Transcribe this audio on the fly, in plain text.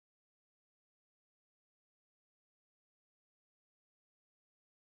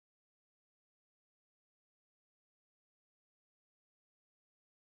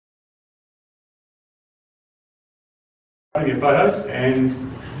Your photos and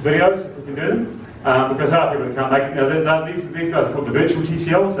videos, if we can do them, because there are people that can't make it. Now, these guys are called the virtual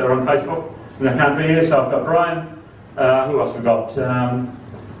TCLs. They're on Facebook and they can't be here. So I've got Brian. Who else we've got?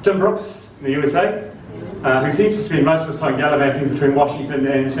 Jim Brooks in the USA, who seems to spend most of his time gallivanting between Washington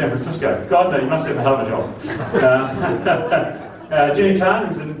and San Francisco. God, no, he must have a hell of a job. Jenny Tan,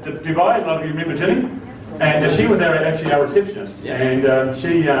 who's in Dubai. A lot of you remember Jenny. And she was actually our receptionist. And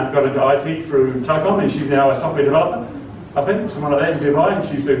she got into IT through Telecom, and she's now a software developer. I think someone like that in Dubai, and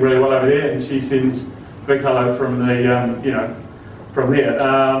she's doing really well over there, and she sends a big hello from the, from there.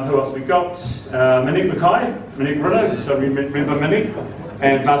 Who else we got? Monique Mackay, Monique Rinno, so we remember Monique,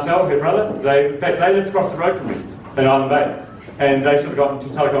 and Marcel, her brother. They lived across the road from me in Island Bay, and they sort of got into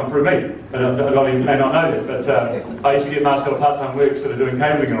Telecom through me. A lot of you may not know that, but I used to get Marcel part-time work, sort of doing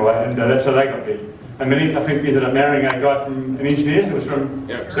cabling and all that, and that's how they got there. And Monique, I think, ended up marrying a guy from an engineer who was from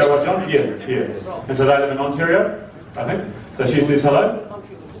John. Yeah. And so they live in Ontario, I think. So she says hello.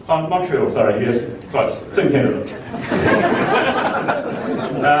 Montreal, sorry, yeah, close. It's in Canada.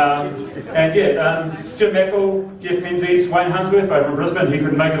 Jim Meckle, Jeff Menzies, Wayne Hunsworth over in Brisbane, he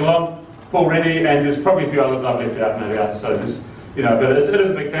couldn't make it along. Paul Rennie, and there's probably a few others I've left out, no doubt. So there's, but it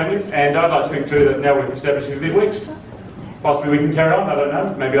is a big family, and I'd like to think too that now we've established a few weeks. Possibly we can carry on, I don't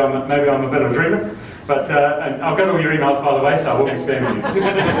know. Maybe I'm a bit of a dreamer. But and I'll go to all your emails, by the way, so I won't spam you.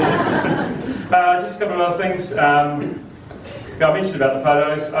 Just a couple of other things. I mentioned about the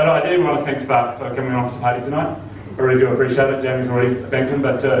photos. I do want to thank Spark for coming along to the party tonight. I really do appreciate it. Jamie's already thanked him,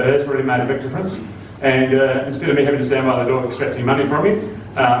 but it has really made a big difference. And instead of me having to stand by the door extracting money from me,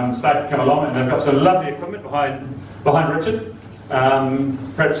 Spark have come along, and they've got some lovely equipment behind Richard.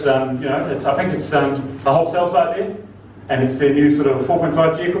 Perhaps I think it's a wholesale site there. And it's their new sort of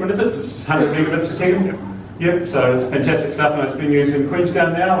 4.5G equipment, is it? It's 100 megabits a second. Yep, so it's fantastic stuff, and it's been used in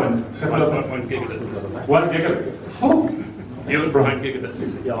Queenstown now, and 1 gigabit. 1 gigabit. Oh. You were 1 gigabit.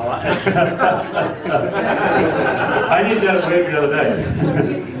 I needed that at work the other day.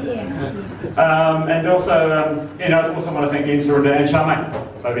 And also, I also want to thank Ian Surinder and Charmaine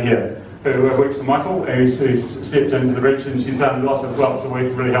over here, who works for Michael, who's stepped into the breach, and she's done lots of work,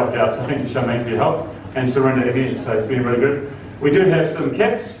 really helped out. So thank you, Charmaine, for your help. And Surinder again, so it's been really good. We do have some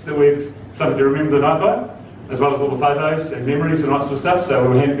caps that we've something to remember the night by, as well as all the photos and memories and lots of stuff, so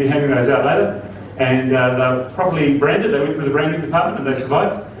we'll be handing those out later. And they're properly branded. They went through the branding department and they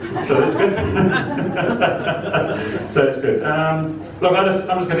survived, so that's good. So that's good. Look, I'm just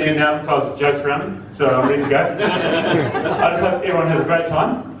going to end now because Joe's frowning, so I'm ready to go. I just hope everyone has a great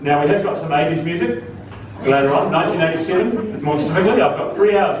time. Now, we have got some 80s music later on, 1987, more specifically. I've got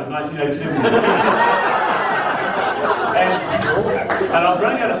 3 hours of 1987. And I was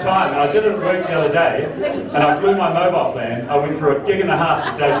running out of time, and I did it at work the other day, and I flew my mobile plan. I went for 1.5 gig of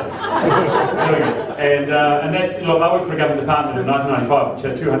data doing it. And that's, look, I worked for a government department in 1995, which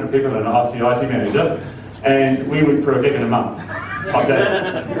had 200 people and I was the IT manager, and we went for 1 gig in a month of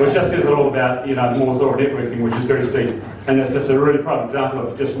data, which just says it all about, Moore's law of networking, which is very steep. And that's just a really prime example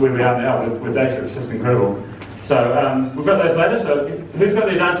of just where we are now with data. It's just incredible. So we've got those later. So who's got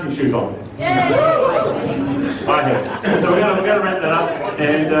their dancing shoes on? I have. So we're going to wrap that up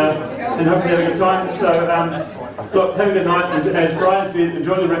and hopefully have a good time. So look, have a good night. And as Brian said,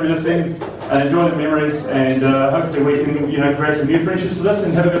 enjoy the reminiscing and enjoy the memories, and hopefully we can create some new friendships with this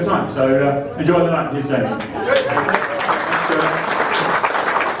and have a good time. So enjoy the night. Here's Jamie.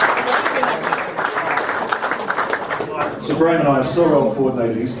 So Graham and I are so well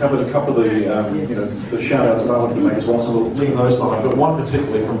coordinated. He's covered a couple of the shout-outs that I wanted to make as well, so we'll leave those behind. But one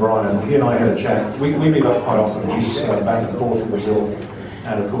particularly from Brian. He and I had a chat. We meet up quite often. He's back and forth from Brazil,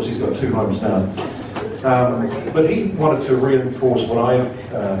 and of course he's got 2 homes now. But he wanted to reinforce what I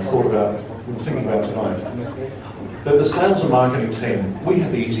thought about, thinking about tonight. That the sales and marketing team, we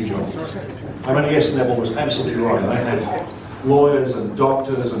had the easy job. I mean, yes, Neville was absolutely right. They had lawyers and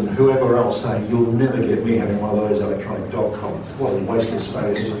doctors and whoever else saying, you'll never get me having one of those electronic .coms. What a waste of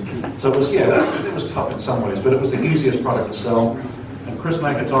space. So it was, it was tough in some ways, but it was the easiest product to sell. And Chris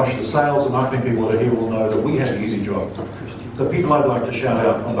McIntosh, the sales and marketing people that are here will know that we had an easy job. The people I'd like to shout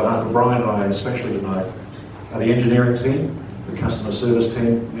out on behalf of Brian and I, especially tonight, are the engineering team, the customer service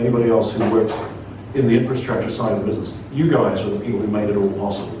team, anybody else who works in the infrastructure side of the business. You guys are the people who made it all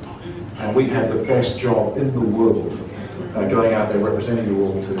possible. And we had the best job in the world going out there representing you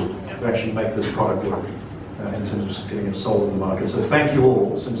all to actually make this product work in terms of getting it sold in the market. So thank you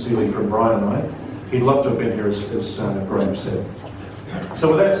all, sincerely, from Brian and I. He'd love to have been here, as Graham said. So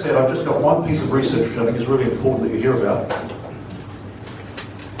with that said, I've just got one piece of research which I think is really important that you hear about.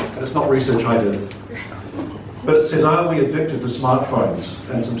 And it's not research I did. But it says, are we addicted to smartphones?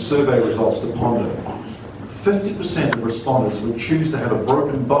 And some survey results to ponder. 50% of respondents would choose to have a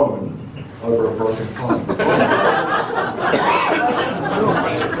broken bone over a broken phone. The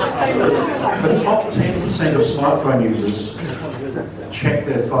top 10% of smartphone users check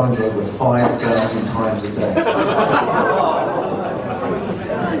their phones over 5,000 times a day.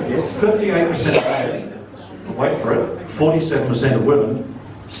 58% of men, wait for it, 47% of women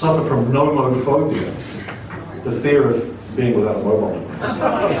suffer from nomophobia, the fear of being without a mobile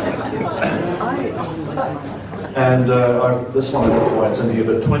device. And this one I don't know why it's in here,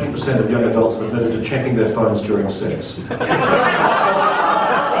 but 20% of young adults have admitted to checking their phones during sex. With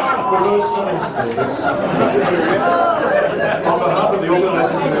those stunning statistics, on behalf of the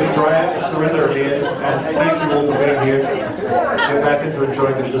organising committee, Graham, surrender again, and thank you all for being here. Get back into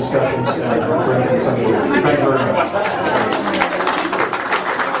enjoying the discussions and drinking something. Thank you very much.